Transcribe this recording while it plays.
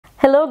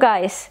Hello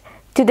guys!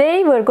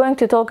 Today we're going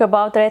to talk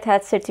about Red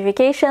Hat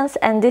certifications,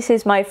 and this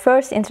is my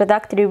first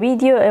introductory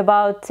video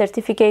about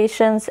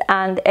certifications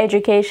and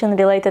education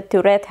related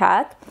to Red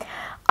Hat.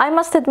 I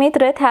must admit,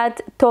 Red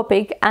Hat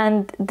topic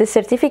and the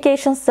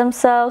certifications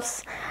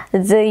themselves,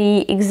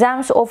 the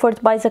exams offered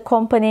by the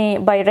company,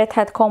 by Red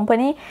Hat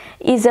company,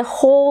 is a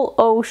whole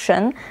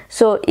ocean.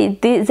 So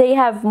they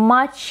have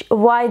much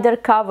wider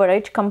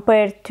coverage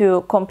compared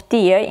to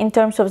CompTIA in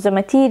terms of the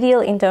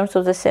material, in terms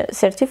of the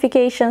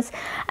certifications,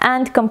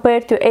 and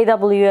compared to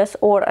AWS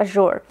or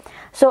Azure.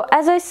 So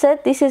as I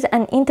said, this is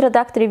an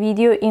introductory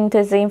video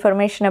into the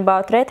information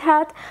about Red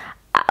Hat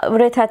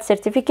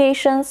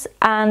certifications,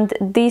 and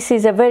this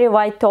is a very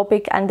wide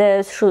topic, and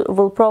there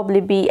will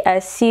probably be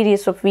a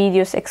series of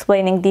videos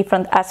explaining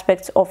different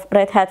aspects of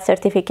Red Hat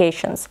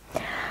certifications.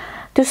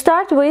 To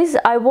start with,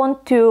 I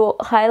want to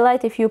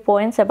highlight a few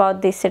points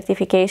about these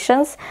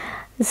certifications.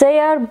 They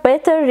are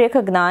better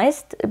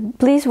recognized.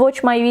 Please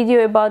watch my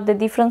video about the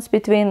difference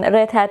between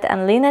Red Hat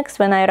and Linux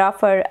when I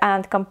refer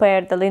and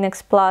compare the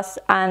Linux Plus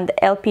and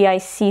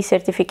LPIC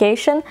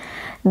certification.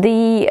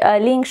 The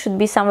link should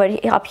be somewhere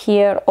up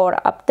here or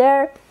up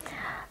there.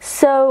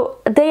 So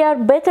they are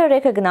better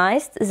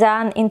recognized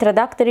than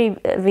introductory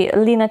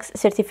Linux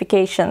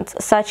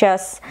certifications such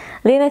as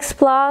Linux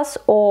Plus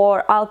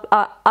or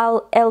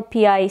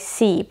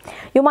LPIC.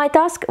 You might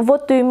ask,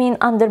 what do you mean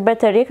under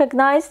better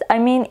recognized? I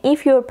mean,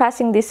 if you're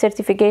passing these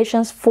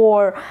certifications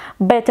for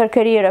better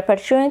career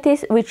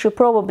opportunities, which you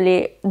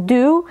probably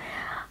do,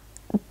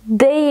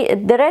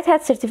 the Red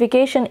Hat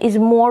certification is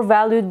more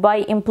valued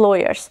by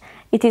employers.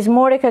 It is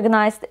more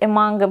recognized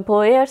among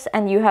employers,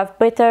 and you have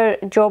better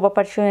job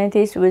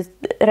opportunities with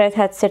Red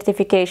Hat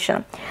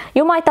certification.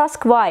 You might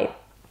ask why.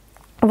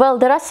 Well,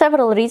 there are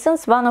several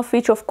reasons, one of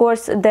which, of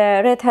course,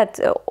 the Red Hat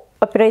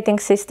operating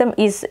system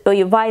is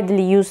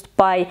widely used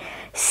by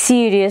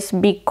serious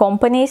big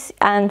companies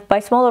and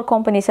by smaller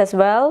companies as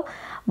well.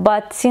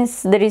 But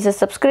since there is a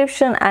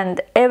subscription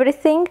and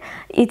everything,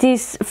 it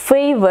is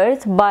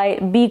favored by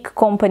big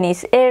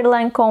companies,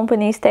 airline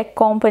companies, tech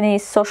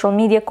companies, social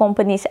media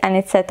companies, and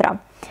etc.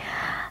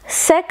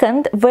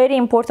 Second, very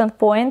important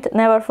point,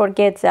 never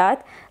forget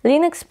that,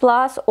 Linux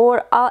Plus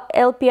or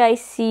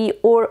LPIC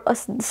or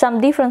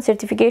some different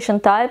certification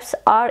types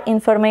are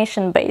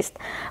information based.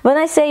 When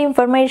I say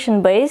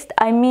information based,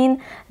 I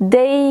mean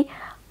they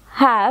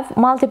have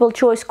multiple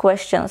choice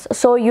questions.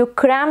 So you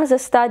cram the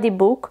study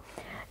book,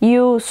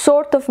 you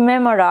sort of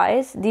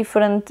memorize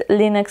different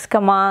Linux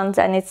commands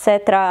and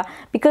etc.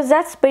 because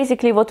that's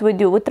basically what we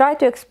do. We try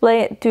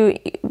to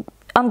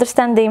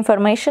understand the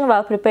information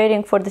while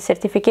preparing for the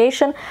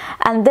certification,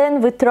 and then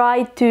we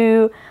try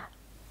to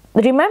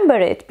remember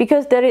it,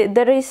 because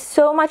there is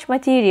so much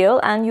material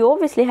and you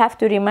obviously have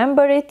to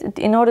remember it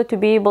in order to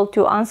be able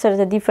to answer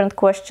the different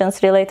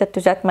questions related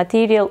to that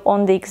material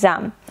on the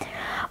exam.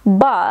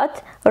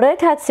 But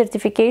Red Hat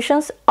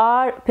certifications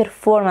are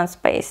performance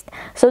based,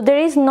 so there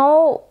is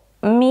no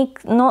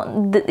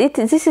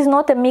this is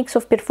not a mix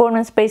of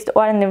performance based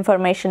or an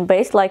information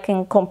based like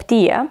in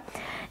CompTIA.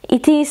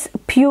 It is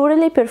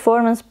purely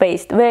performance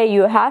based, where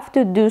you have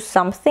to do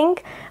something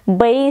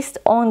based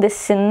on the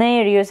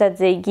scenarios that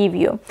they give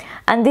you,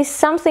 and this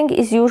something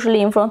is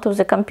usually in front of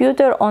the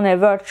computer on a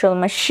virtual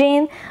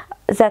machine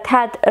that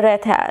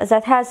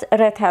has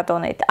Red Hat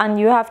on it, and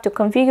you have to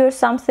configure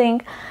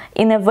something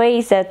in a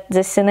way that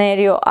the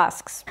scenario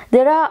asks.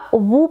 There are a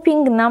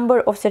whopping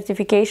number of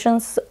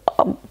certifications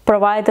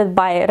provided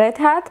by Red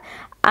Hat,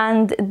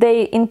 and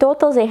in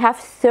total they have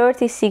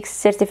 36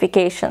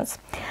 certifications.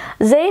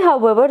 They,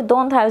 however,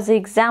 don't have the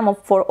exam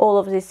for all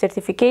of these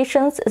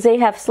certifications. They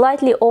have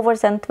slightly over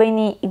than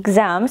 20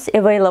 exams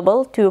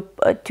available to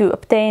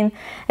obtain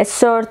a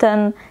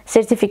certain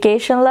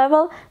certification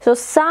level. So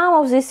some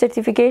of these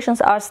certifications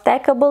are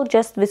stackable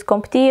just with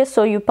CompTIA,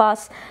 so you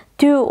pass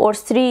 2 or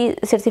 3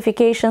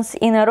 certifications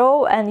in a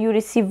row and you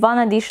receive one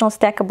additional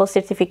stackable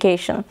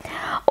certification.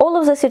 All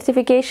of the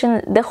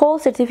the whole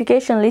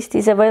certification list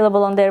is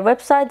available on their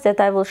website, that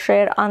I will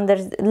share under,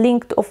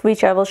 link of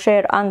which I will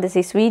share under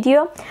this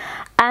video.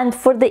 And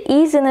for the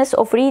easiness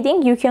of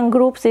reading, you can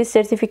group these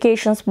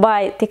certifications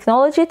by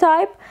technology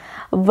type.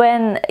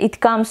 When it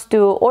comes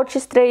to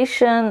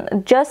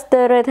orchestration, just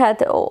the Red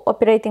Hat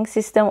operating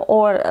system,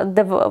 or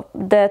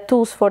the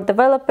tools for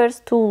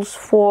developers, tools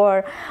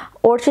for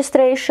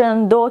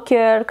orchestration,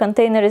 Docker,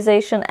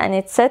 containerization, and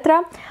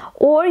etc.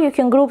 Or you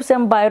can group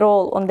them by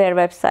role on their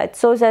website,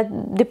 so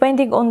that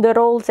depending on the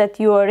roles that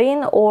you are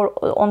in or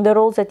on the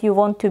roles that you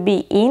want to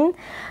be in,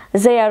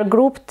 they are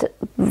grouped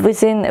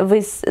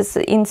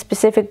in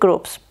specific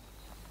groups.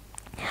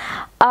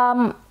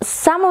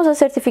 Some of the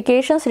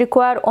certifications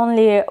require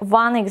only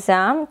one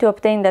exam to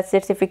obtain that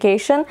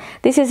certification.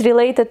 This is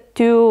related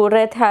to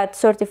Red Hat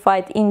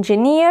Certified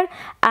Engineer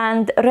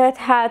and Red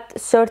Hat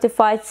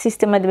Certified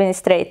System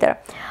Administrator.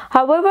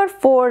 However,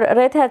 for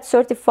Red Hat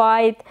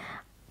Certified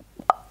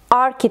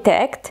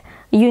Architect,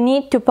 you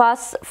need to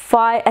pass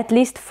at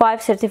least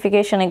 5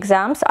 certification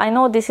exams. I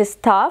know this is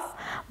tough,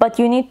 but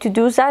you need to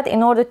do that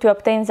in order to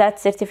obtain that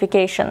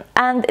certification.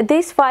 And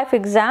these 5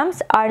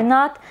 exams are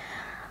not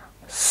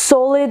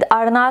solid,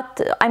 are not,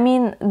 I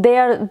mean,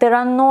 there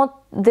are not,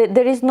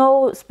 there is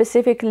no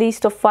specific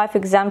list of 5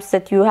 exams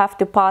that you have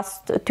to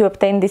pass to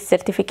obtain this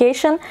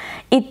certification.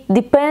 It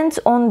depends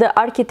on the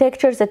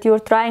architectures that you're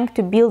trying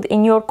to build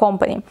in your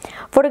company.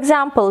 For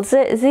example,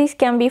 these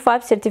can be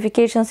 5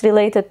 certifications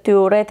related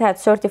to Red Hat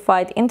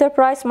Certified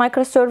Enterprise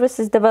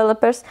Microservices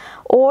developers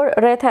or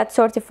Red Hat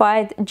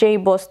Certified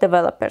JBoss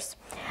developers.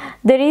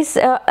 There is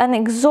an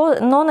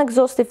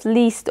non-exhaustive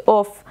list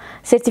of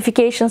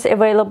certifications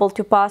available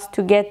to pass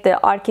to get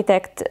the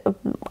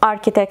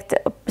architect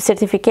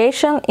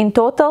certification in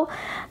total.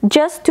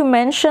 Just to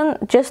mention,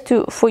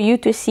 for you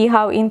to see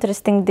how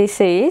interesting this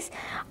is,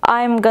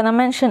 I'm gonna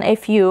mention a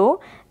few.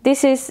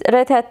 This is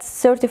Red Hat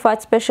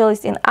Certified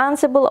Specialist in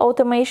Ansible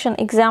Automation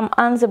exam.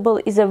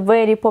 Ansible is a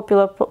very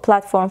popular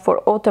platform for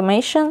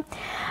automation.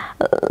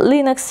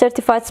 Linux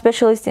Certified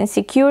Specialist in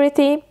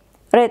Security.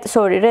 Red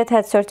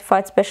Hat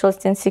Certified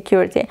Specialist in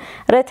Security.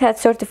 Red Hat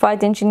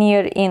Certified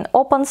Engineer in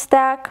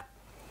OpenStack.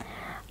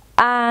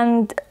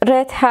 And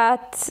Red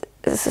Hat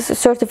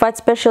Certified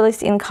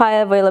Specialist in High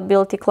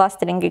Availability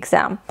Clustering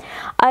exam.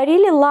 I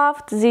really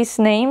loved these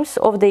names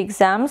of the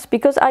exams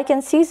because I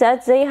can see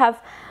that they have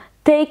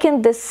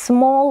taken the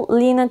small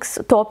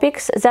Linux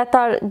topics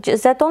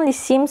that only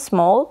seem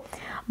small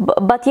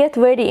but yet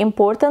very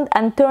important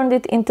and turned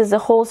it into the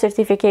whole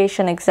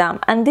certification exam.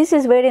 And this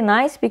is very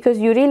nice because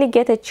you really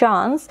get a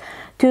chance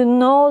to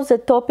know the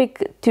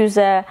topic to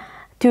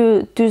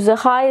the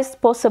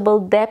highest possible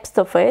depth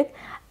of it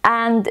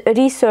and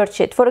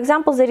research it. For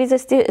example, there is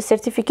a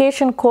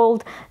certification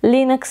called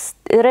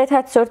Red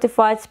Hat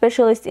Certified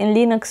Specialist in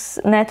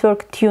Linux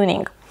Network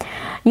Tuning.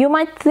 You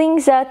might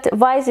think that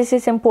why this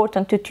is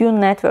important to tune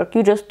network.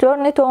 You just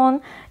turn it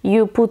on,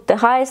 you put the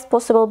highest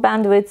possible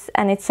bandwidth,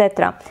 and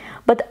etc.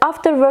 But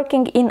after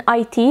working in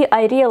IT,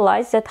 I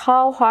realized that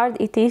how hard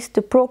it is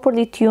to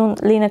properly tune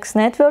Linux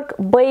network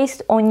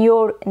based on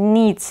your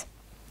needs.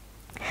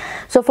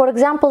 So for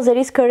example, there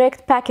is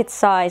correct packet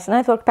size,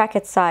 network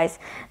packet size.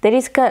 There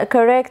is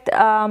correct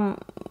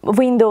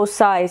window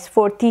size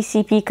for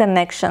TCP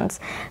connections.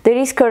 There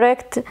is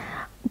correct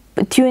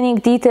tuning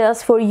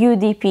details for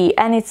UDP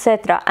and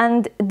etc.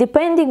 And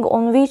depending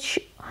on which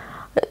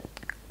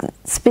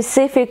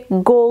specific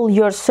goal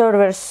your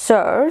server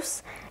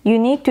serves, you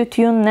need to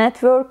tune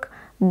network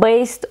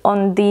based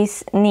on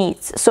these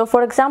needs. So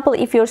for example,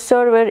 if your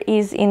server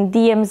is in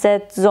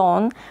DMZ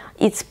zone,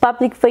 it's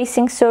public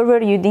facing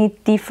server, you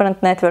need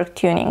different network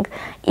tuning.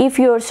 If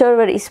your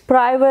server is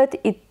private,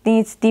 it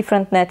needs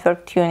different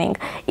network tuning.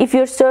 If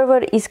your server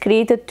is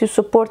created to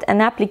support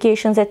an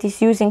application that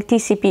is using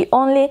TCP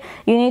only,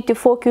 you need to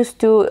focus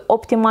to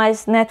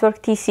optimize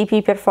network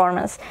TCP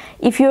performance.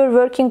 If you're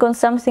working on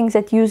something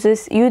that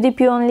uses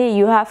UDP only,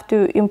 you have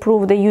to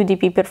improve the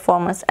UDP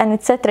performance, and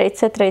etc,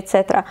 etc,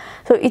 etc.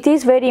 So it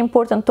is very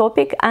important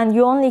topic, and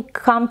you only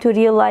come to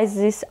realize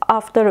this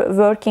after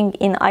working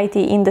in IT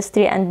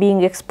industry and being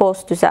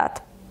exposed to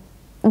that.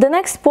 The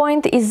next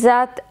point is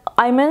that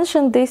I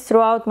mentioned this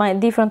throughout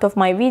different of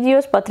my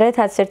videos, but Red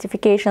Hat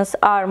certifications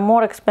are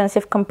more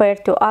expensive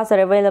compared to other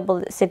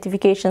available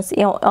certifications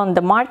on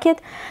the market.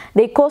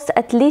 They cost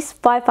at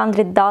least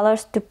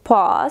 $500 to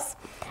pass.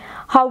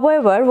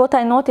 However, what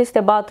I noticed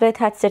about Red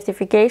Hat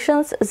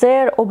certifications,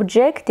 their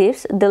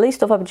objectives, the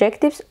list of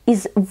objectives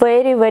is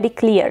very, very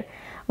clear.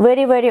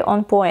 Very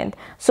on point.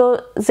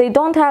 So they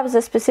don't have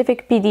the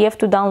specific PDF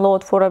to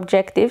download for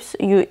objectives.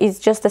 It's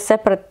just a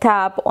separate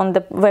tab on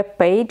the web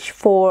page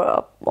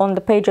on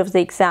the page of the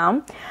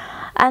exam.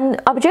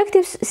 And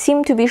objectives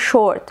seem to be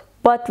short.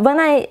 But when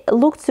I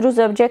looked through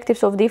the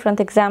objectives of different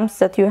exams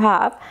that you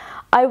have,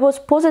 I was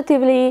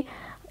positively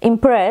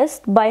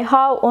impressed by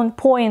how on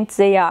point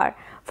they are.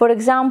 For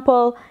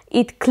example,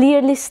 it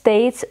clearly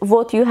states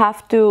what you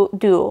have to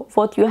do,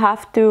 what you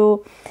have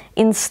to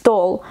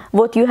install,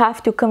 what you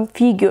have to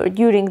configure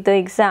during the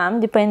exam,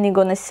 depending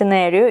on a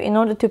scenario, in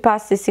order to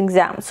pass this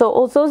exam. So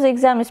although the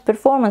exam is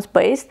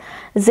performance-based,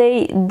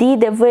 they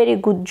did a very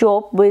good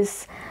job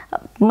with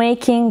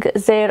making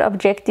their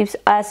objectives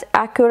as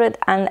accurate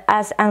and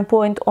as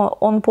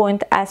on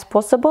point as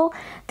possible.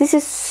 This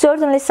is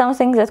certainly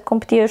something that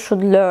competitors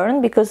should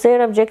learn, because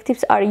their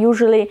objectives are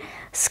usually,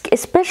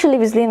 especially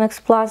with Linux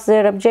Plus,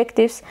 their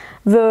objectives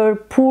were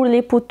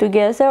poorly put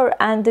together,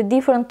 and the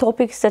different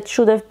topics that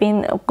should have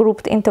been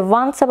grouped into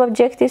one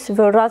sub-objectives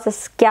were rather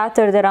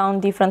scattered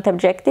around different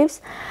objectives.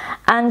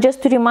 And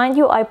just to remind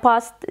you, I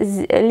passed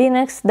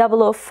Linux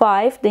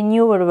 005, the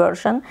newer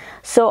version,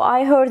 so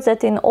I heard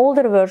that in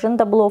older version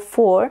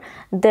 004,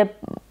 the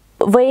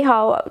way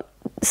how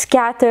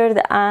scattered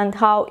and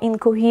how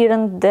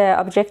incoherent the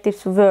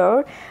objectives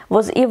were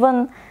was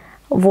even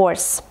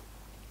worse.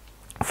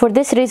 For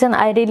this reason,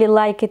 I really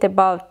like it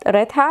about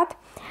Red Hat.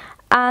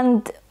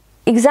 And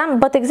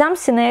exam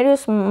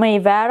scenarios may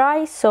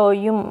vary, so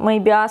you may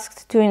be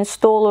asked to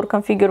install or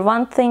configure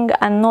one thing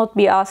and not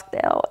be asked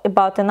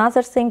about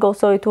another thing.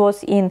 Also, it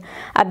was in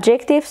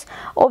objectives.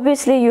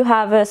 Obviously, you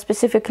have a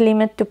specific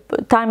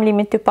time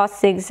limit to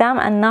pass the exam,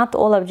 and not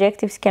all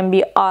objectives can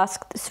be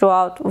asked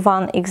throughout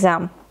one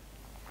exam.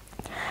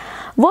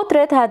 What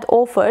Red Hat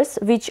offers,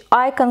 which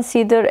I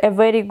consider a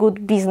very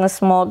good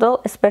business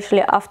model,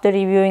 especially after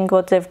reviewing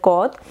what they've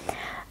got,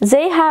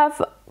 they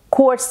have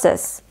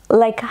courses,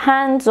 like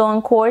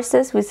hands-on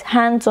courses with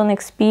hands-on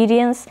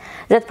experience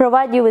that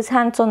provide you with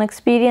hands-on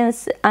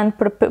experience and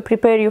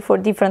prepare you for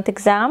different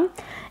exams.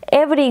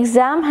 Every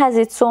exam has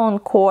its own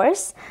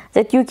course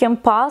that you can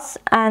pass,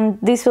 and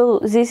this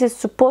is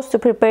supposed to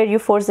prepare you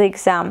for the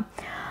exam.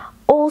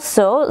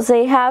 Also,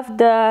 they have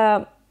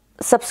the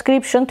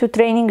subscription to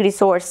training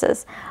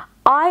resources.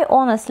 I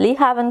honestly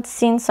haven't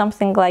seen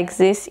something like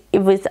this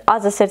with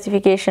other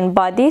certification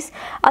bodies.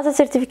 Other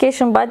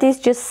certification bodies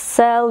just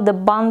sell the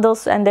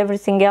bundles and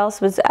everything else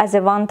as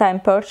a one-time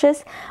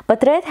purchase,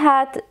 but Red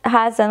Hat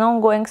has an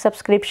ongoing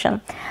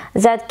subscription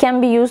that can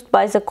be used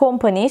by the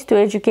companies to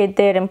educate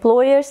their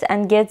employers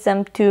and get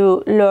them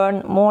to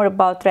learn more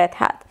about Red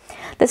Hat.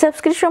 The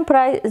subscription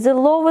price, the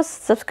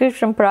lowest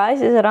subscription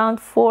price is around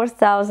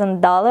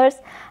 $4,000,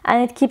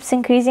 and it keeps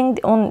increasing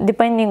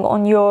depending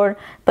on your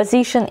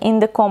position in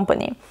the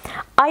company.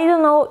 I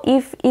don't know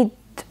if it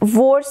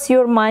worth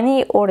your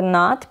money or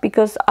not,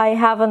 because I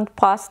haven't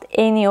passed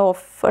any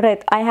of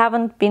I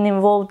haven't been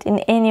involved in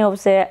any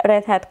of the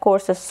Red Hat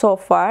courses so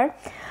far.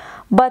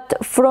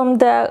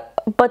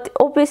 But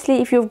obviously,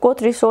 if you've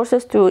got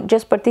resources to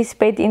just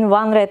participate in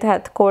one Red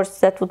Hat course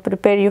that would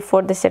prepare you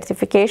for the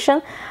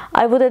certification,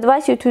 I would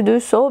advise you to do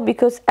so,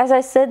 because as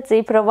I said,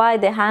 they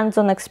provide a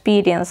hands-on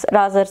experience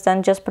rather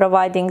than just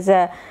providing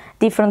the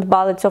different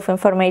bullets of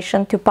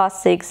information to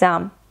pass the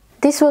exam.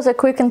 This was a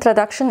quick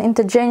introduction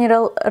into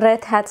general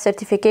Red Hat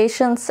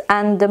certifications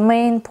and the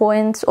main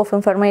points of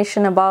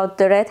information about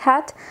the Red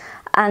Hat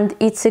and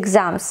its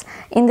exams.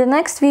 In the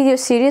next video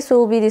series, we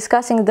will be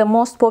discussing the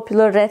most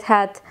popular Red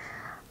Hat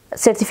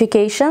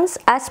certifications.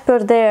 As per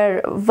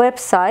their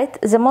website,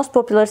 the most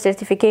popular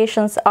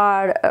certifications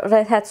are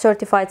Red Hat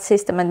Certified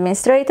System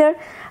Administrator,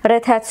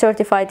 Red Hat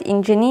Certified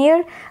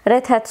Engineer,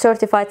 Red Hat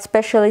Certified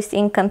Specialist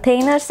in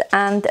Containers,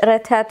 and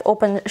Red Hat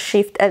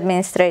OpenShift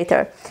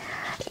Administrator.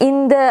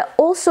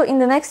 Also in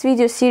the next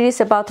video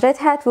series about Red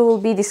Hat, we will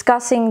be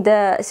discussing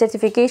the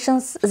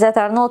certifications that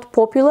are not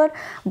popular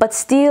but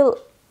still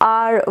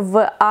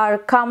are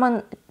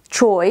common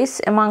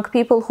choice among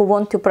people who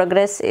want to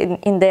progress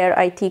in their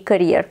IT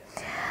career.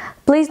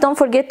 Please don't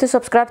forget to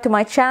subscribe to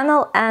my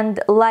channel and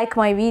like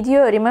my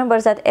video.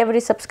 Remember that every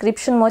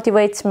subscription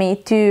motivates me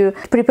to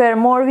prepare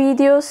more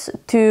videos,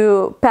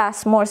 to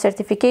pass more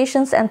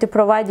certifications, and to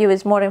provide you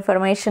with more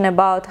information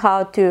about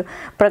how to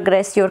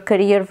progress your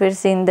career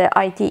within the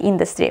IT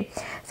industry.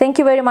 Thank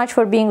you very much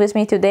for being with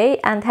me today,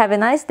 and have a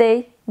nice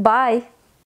day. Bye!